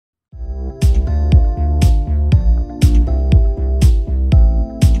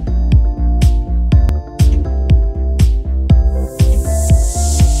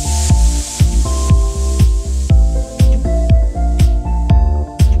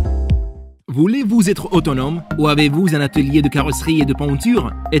Voulez-vous être autonome ou avez-vous un atelier de carrosserie et de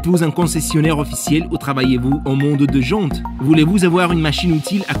peinture? Êtes-vous un concessionnaire officiel ou travaillez-vous au monde de jantes? Voulez-vous avoir une machine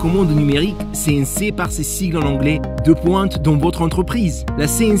utile à commande numérique CNC par ses sigles en anglais de pointe dans votre entreprise? La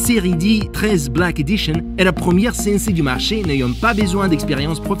CNC RIDI13 Black Edition est la première CNC du marché n'ayant pas besoin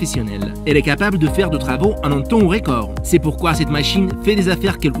d'expérience professionnelle. Elle est capable de faire de travaux en un temps record. C'est pourquoi cette machine fait des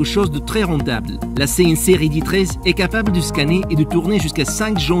affaires quelque chose de très rentable. La CNC RIDI13 est capable de scanner et de tourner jusqu'à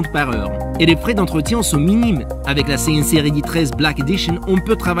 5 jantes par heure. Et les frais d'entretien sont minimes. Avec la CNC RIDI13 Black Edition, on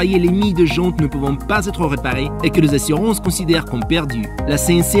peut travailler les milles de jantes ne pouvant pas être réparées et que les assurances considèrent comme perdues. La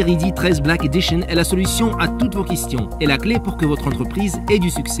CNC RIDI13 Black Edition est la solution à toutes vos questions et la clé pour que votre entreprise ait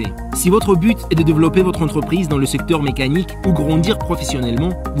du succès. Si votre but est de développer votre entreprise dans le secteur mécanique ou grandir professionnellement,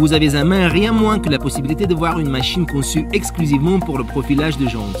 vous avez en main rien moins que la possibilité de voir une machine conçue exclusivement pour le profilage de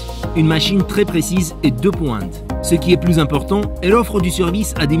jantes. Une machine très précise et de pointe. Ce qui est plus important, elle offre du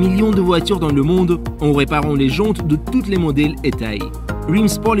service à des millions de voitures dans le monde en réparant les jantes de tous les modèles et tailles.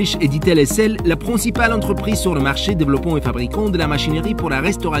 Rims Polish est, dit-elle, S.L.U, la principale entreprise sur le marché développant et fabriquant de la machinerie pour la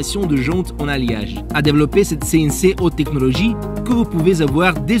restauration de jantes en alliage. A développé cette CNC haute technologie que vous pouvez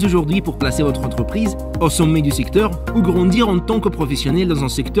avoir dès aujourd'hui pour placer votre entreprise au sommet du secteur ou grandir en tant que professionnel dans un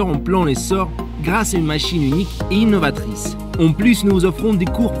secteur en plein essor grâce à une machine unique et innovatrice. En plus, nous vous offrons des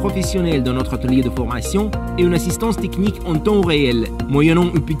cours professionnels dans notre atelier de formation et une assistance technique en temps réel, moyennant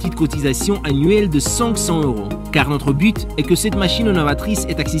une petite cotisation annuelle de 500 €. Car notre but est que cette machine innovatrice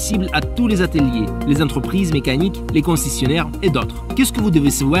est accessible à tous les ateliers, les entreprises mécaniques, les concessionnaires et d'autres. Qu'est-ce que vous devez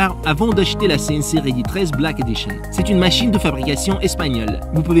savoir avant d'acheter la CNC RIDI13 Black Edition? C'est une machine de fabrication espagnole.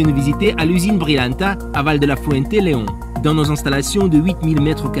 Vous pouvez nous visiter à l'usine Brillanta à Val de la Fuente, Léon. Dans nos installations de 8000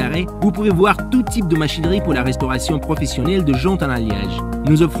 m², vous pouvez voir tout type de machinerie pour la restauration professionnelle de jantes en alliage.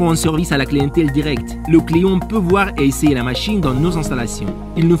 Nous offrons un service à la clientèle directe. Le client peut voir et essayer la machine dans nos installations.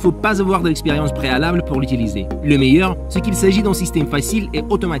 Il ne faut pas avoir de l'expérience préalable pour l'utiliser. Le meilleur, c'est qu'il s'agit d'un système facile et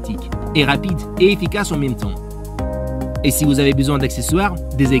automatique, et rapide et efficace en même temps. Et si vous avez besoin d'accessoires,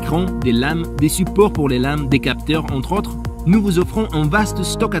 des écrans, des lames, des supports pour les lames, des capteurs, entre autres, nous vous offrons un vaste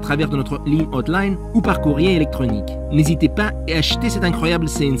stock à travers de notre ligne hotline ou par courrier électronique. N'hésitez pas à acheter cette incroyable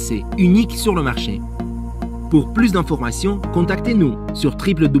CNC, unique sur le marché. Pour plus d'informations, contactez-nous sur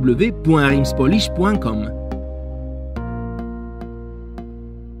www.rimspolish.com.